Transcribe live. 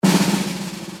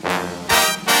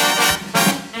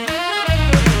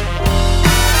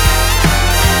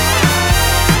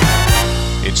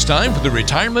time for the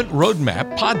Retirement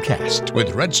Roadmap Podcast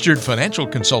with registered financial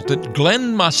consultant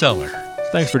Glenn Mosseller.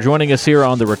 Thanks for joining us here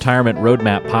on the Retirement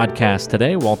Roadmap Podcast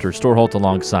today. Walter Storholt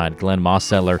alongside Glenn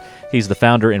Mosseller. He's the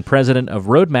founder and president of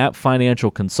Roadmap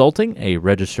Financial Consulting, a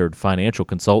registered financial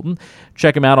consultant.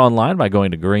 Check him out online by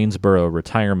going to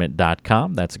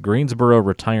GreensboroRetirement.com. That's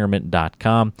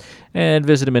GreensboroRetirement.com. And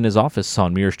visit him in his office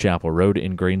on Mears Chapel Road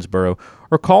in Greensboro,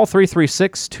 or call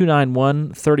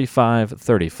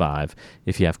 336-291-3535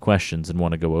 if you have questions and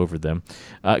want to go over them.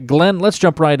 Glenn, let's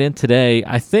jump right in today.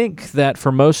 I think that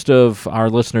for most of our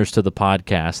listeners to the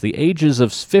podcast, the ages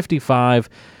of 55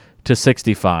 to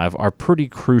 65 are pretty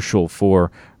crucial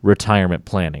for retirement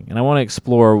planning. And I want to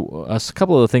explore a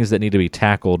couple of the things that need to be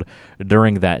tackled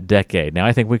during that decade. Now,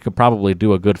 I think we could probably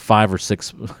do a good 5 or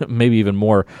 6, maybe even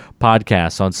more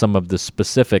podcasts on some of the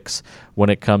specifics when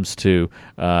it comes to,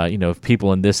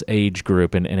 people in this age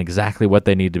group and exactly what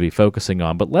they need to be focusing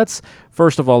on. But let's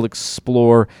first of all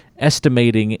explore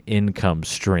estimating income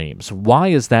streams. Why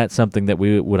is that something that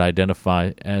we would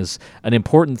identify as an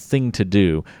important thing to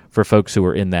do for folks who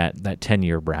are in that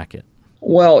 10-year bracket?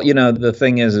 Well, the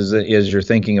thing is you're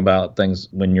thinking about things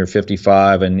when you're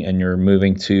 55 and you're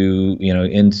moving to,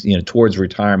 towards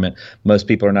retirement. Most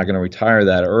people are not going to retire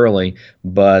that early,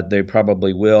 but they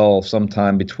probably will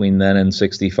sometime between then and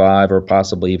 65 or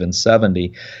possibly even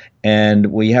 70. And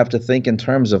we have to think in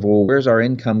terms of, well, where's our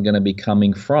income going to be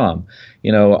coming from?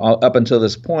 Up until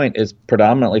this point, it's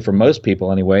predominantly, for most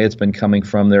people anyway, it's been coming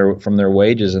from their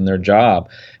wages and their job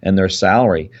and their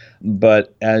salary.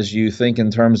 But as you think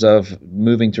in terms of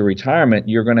moving to retirement,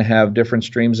 you're going to have different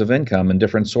streams of income and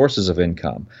different sources of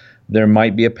income. There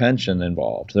might be a pension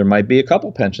involved. There might be a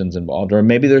couple pensions involved, or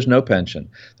maybe there's no pension.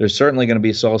 There's certainly going to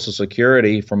be Social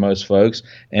Security for most folks,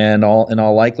 and in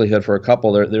all likelihood for a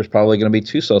couple, there's probably going to be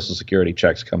 2 Social Security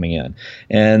checks coming in.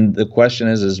 And the question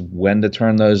is when to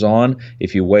turn those on.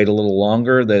 If you wait a little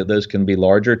longer, those can be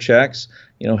larger checks.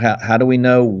 How do we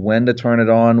know when to turn it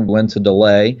on, when to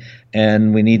delay?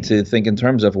 And we need to think in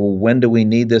terms of, well, when do we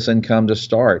need this income to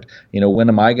start? When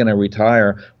am I going to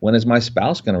retire? When is my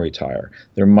spouse going to retire?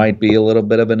 There might be a little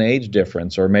bit of an age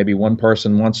difference, or maybe one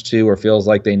person wants to or feels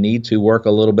like they need to work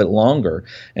a little bit longer.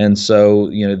 And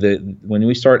so, when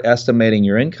we start estimating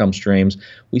your income streams,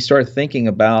 we start thinking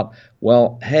about,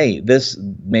 well, hey,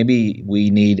 maybe we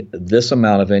need this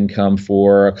amount of income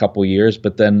for a couple years,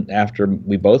 but then after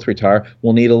we both retire,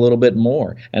 we'll need a little bit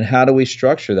more. And how do we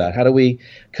structure that? How do we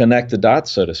connect the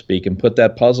dots, so to speak, and put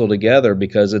that puzzle together?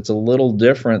 Because it's a little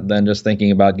different than just thinking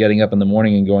about getting up in the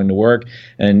morning and going to work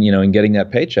and getting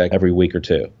that paycheck every week or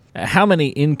two. How many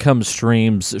income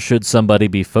streams should somebody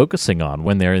be focusing on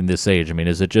when they're in this age? I mean,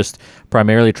 is it just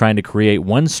primarily trying to create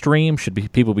one stream?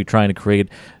 Should people be trying to create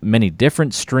many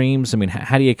different streams? I mean,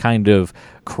 how do you kind of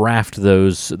craft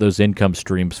those income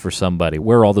streams for somebody?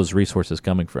 Where are all those resources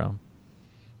coming from?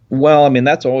 Well,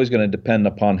 that's always going to depend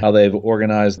upon how they've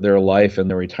organized their life and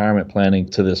their retirement planning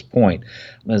to this point.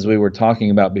 As we were talking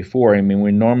about before,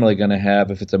 we're normally going to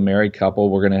have, if it's a married couple,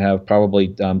 we're going to have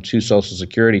probably 2 Social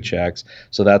Security checks.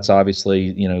 So that's obviously,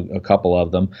 a couple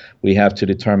of them. We have to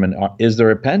determine, is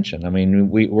there a pension?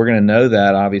 We're going to know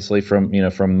that obviously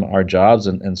from our jobs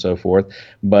and so forth,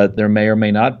 but there may or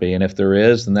may not be. And if there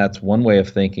is, then that's one way of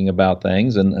thinking about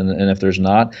things. And if there's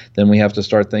not, then we have to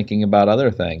start thinking about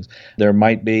other things. There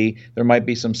might be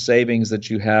some savings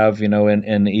that you have,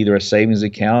 in either a savings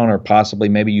account, or possibly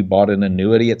maybe you bought an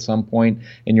annuity at some point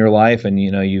in your life, and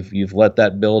you've let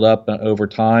that build up over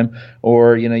time,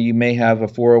 or you may have a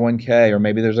 401k, or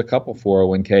maybe there's a couple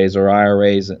 401ks or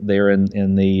IRAs there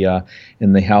in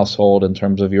the household in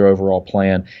terms of your overall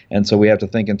plan. And so we have to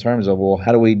think in terms of, well,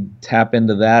 how do we tap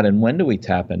into that, and when do we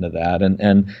tap into that?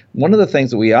 And one of the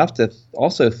things that we have to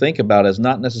also think about is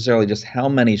not necessarily just how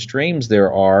many streams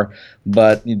there are,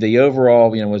 but the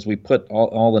overall, as we put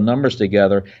all the numbers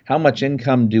together, how much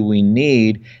income do we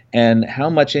need, and how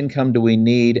much income do we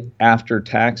need after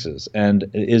taxes?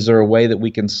 And is there a way that we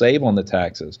can save on the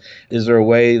taxes? Is there a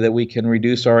way that we can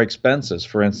reduce our expenses?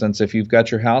 For instance, if you've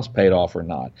got your house paid off or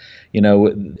not.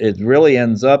 It really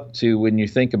ends up to, when you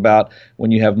think about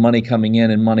when you have money coming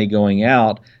in and money going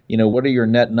out, what are your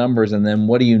net numbers, and then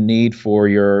what do you need for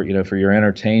your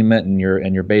entertainment and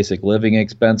your basic living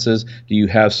expenses? Do you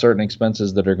have certain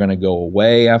expenses that are going to go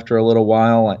away after a little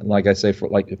while? Like I say,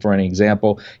 for an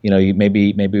example,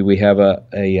 maybe we have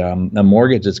a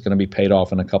mortgage that's going to be paid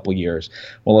off in a couple years.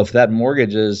 Well, if that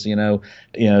mortgage is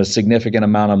a significant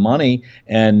amount of money,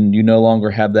 and you no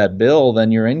longer have that bill,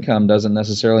 then your income doesn't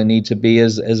necessarily need to be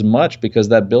as much, because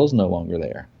that bill's no longer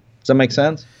there. Does that make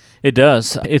sense? It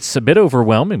does. It's a bit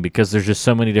overwhelming because there's just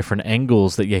so many different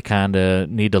angles that you kind of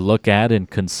need to look at and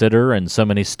consider, and so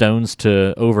many stones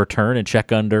to overturn and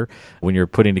check under when you're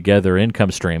putting together income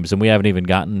streams. And we haven't even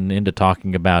gotten into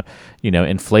talking about,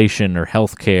 inflation or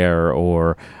healthcare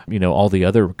or, all the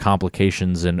other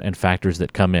complications and factors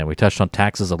that come in. We touched on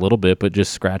taxes a little bit, but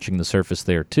just scratching the surface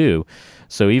there too.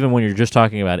 So even when you're just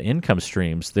talking about income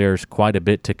streams, there's quite a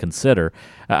bit to consider.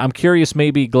 I'm curious,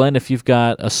 maybe, Glenn, if you've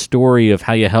got a story of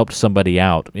how you helped somebody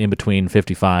out in between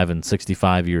 55 and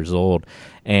 65 years old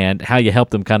and how you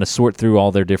helped them kind of sort through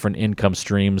all their different income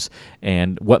streams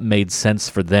and what made sense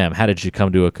for them. How did you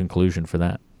come to a conclusion for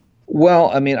that?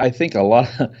 Well, I think a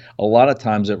lot of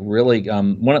times it really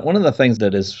one of the things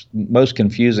that is most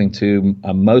confusing to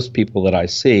most people that I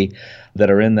see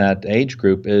that are in that age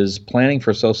group is planning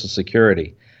for Social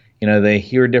Security. They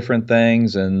hear different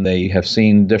things and they have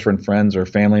seen different friends or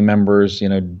family members,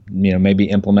 maybe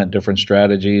implement different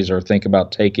strategies or think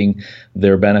about taking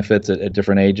their benefits at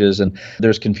different ages. And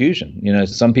there's confusion.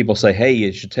 Some people say, hey,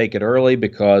 you should take it early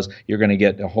because you're going to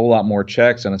get a whole lot more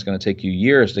checks and it's going to take you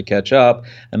years to catch up.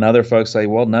 And other folks say,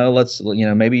 well, no,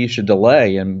 maybe you should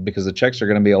delay, and because the checks are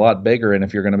going to be a lot bigger. And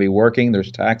if you're going to be working,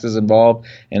 there's taxes involved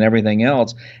and everything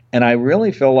else. And I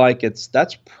really feel like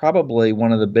that's probably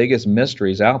one of the biggest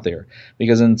mysteries out there,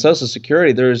 because in Social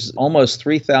Security, there's almost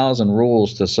 3,000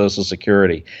 rules to Social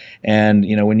Security. And,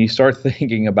 when you start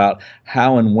thinking about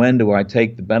how and when do I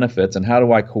take the benefits and how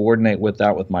do I coordinate with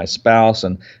that with my spouse,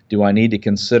 and do I need to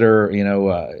consider,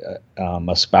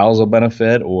 a spousal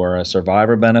benefit or a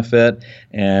survivor benefit,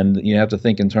 and you have to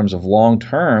think in terms of long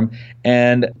term.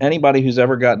 And anybody who's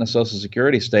ever gotten a Social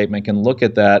Security statement can look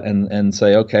at that and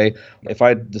say, okay, if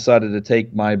I decided to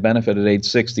take my benefit at age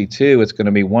 62, it's going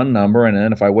to be one number, and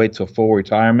then if I wait till full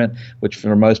retirement, which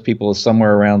for most people is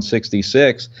somewhere around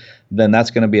 66, then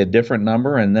that's going to be a different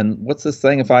number. And then what's this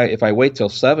thing if I wait till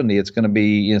 70, it's going to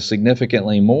be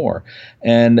significantly more.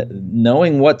 And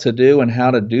knowing what to do and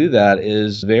how to do that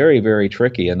is very, very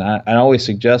tricky. And I always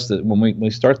suggest that when we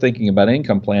start thinking about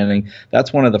income planning,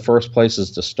 that's one of the first places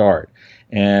to start.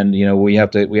 And we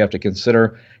have to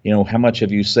consider how much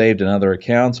have you saved in other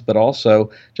accounts, but also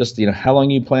just how long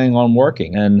are you planning on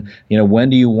working, and when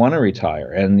do you want to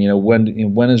retire, and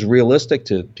when is realistic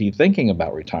to be thinking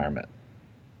about retirement.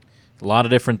 A lot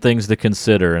of different things to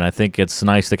consider, and I think it's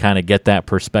nice to kind of get that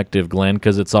perspective, Glenn,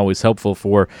 because it's always helpful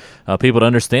for people to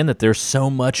understand that there's so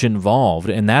much involved,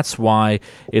 and that's why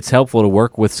it's helpful to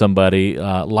work with somebody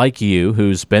like you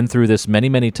who's been through this many,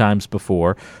 many times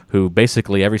before, who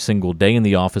basically every single day in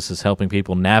the office is helping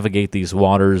people navigate these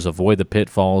waters, avoid the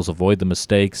pitfalls, avoid the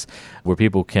mistakes, where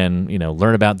people can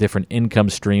learn about different income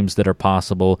streams that are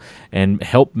possible and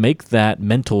help make that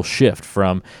mental shift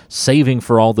from saving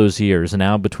for all those years, and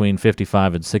now between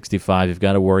 55 and 65, you've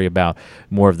got to worry about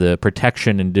more of the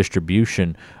protection and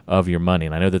distribution of your money.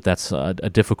 And I know that that's a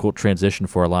difficult transition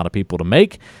for a lot of people to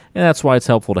make, and that's why it's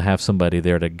helpful to have somebody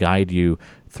there to guide you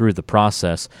through the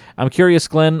process. I'm curious,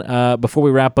 Glenn, before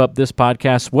we wrap up this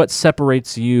podcast, what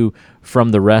separates you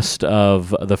from the rest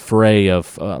of the fray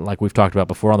of, like we've talked about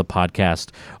before on the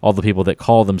podcast, all the people that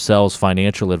call themselves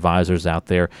financial advisors out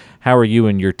there? How are you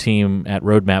and your team at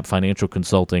Roadmap Financial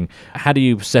Consulting, how do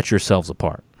you set yourselves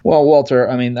apart? Well, Walter,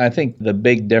 I think the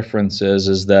big difference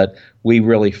is that we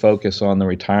really focus on the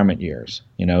retirement years,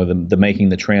 the making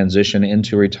the transition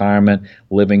into retirement,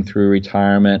 living through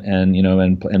retirement, and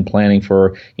and planning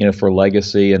for for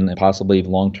legacy and possibly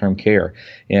long-term care,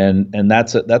 and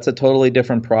that's a totally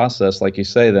different process, like you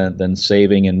say, than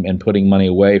saving and putting money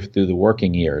away through the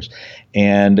working years.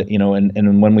 And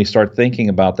and when we start thinking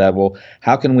about that, well,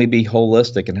 how can we be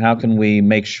holistic, and how can we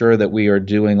make sure that we are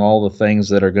doing all the things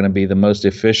that are going to be the most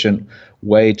efficient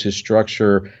way to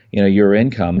structure your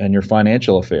income and your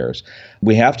financial affairs?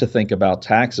 We have to think about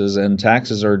taxes, and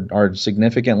taxes are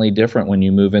significantly different when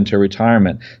you move into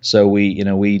retirement. So we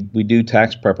do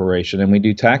tax preparation and we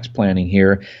do tax planning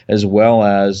here, as well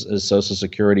as Social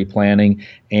Security planning,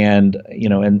 and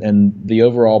and the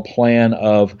overall plan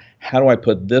of how do I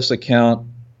put this account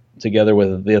together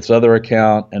with this other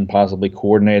account and possibly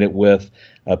coordinate it with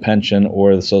a pension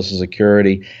or the Social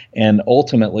Security. And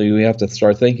ultimately, we have to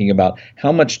start thinking about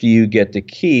how much do you get to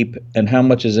keep and how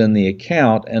much is in the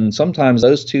account. And sometimes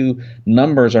those two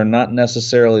numbers are not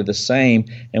necessarily the same,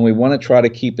 and we want to try to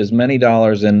keep as many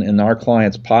dollars in our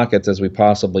clients' pockets as we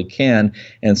possibly can.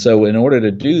 And so in order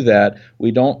to do that, we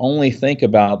don't only think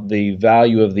about the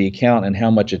value of the account and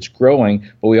how much it's growing,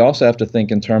 but we also have to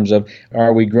think in terms of,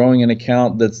 are we growing an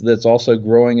account that's also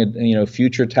growing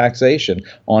future taxation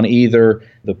on either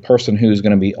the person who's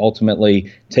going to be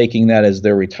ultimately taking that as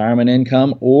their retirement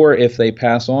income, or if they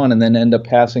pass on and then end up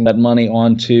passing that money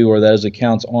onto, or those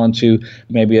accounts onto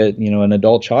maybe an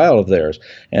adult child of theirs.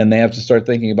 And they have to start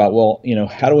thinking about, well,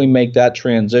 how do we make that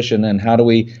transition and how do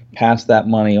we pass that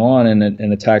money on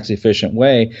in a tax efficient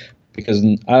way? Because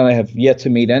I have yet to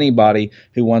meet anybody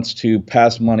who wants to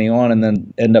pass money on and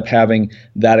then end up having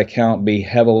that account be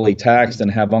heavily taxed and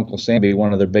have Uncle Sam be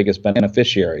one of their biggest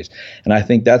beneficiaries. And I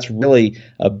think that's really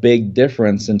a big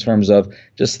difference in terms of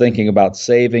just thinking about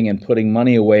saving and putting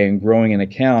money away and growing an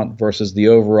account versus the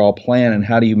overall plan, and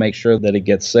how do you make sure that it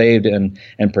gets saved and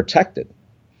protected.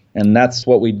 And that's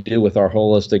what we do with our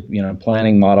holistic,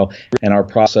 planning model and our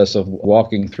process of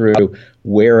walking through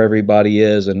where everybody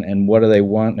is and what do they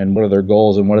want and what are their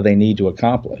goals and what do they need to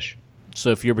accomplish. So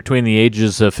if you're between the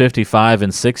ages of 55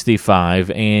 and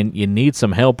 65 and you need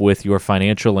some help with your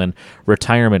financial and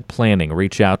retirement planning,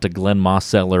 reach out to Glenn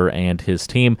Mosseller and his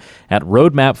team at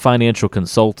Roadmap Financial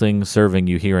Consulting, serving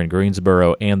you here in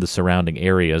Greensboro and the surrounding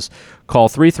areas. Call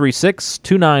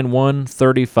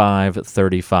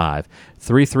 336-291-3535,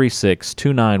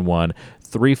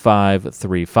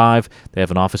 336-291-3535. They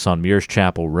have an office on Mears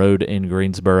Chapel Road in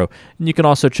Greensboro, and you can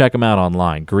also check them out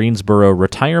online,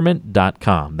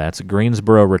 greensbororetirement.com. That's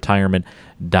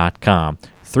greensbororetirement.com.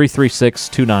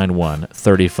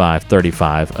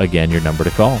 336-291-3535. Again, your number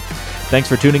to call. Thanks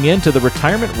for tuning in to the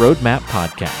Retirement Roadmap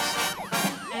Podcast.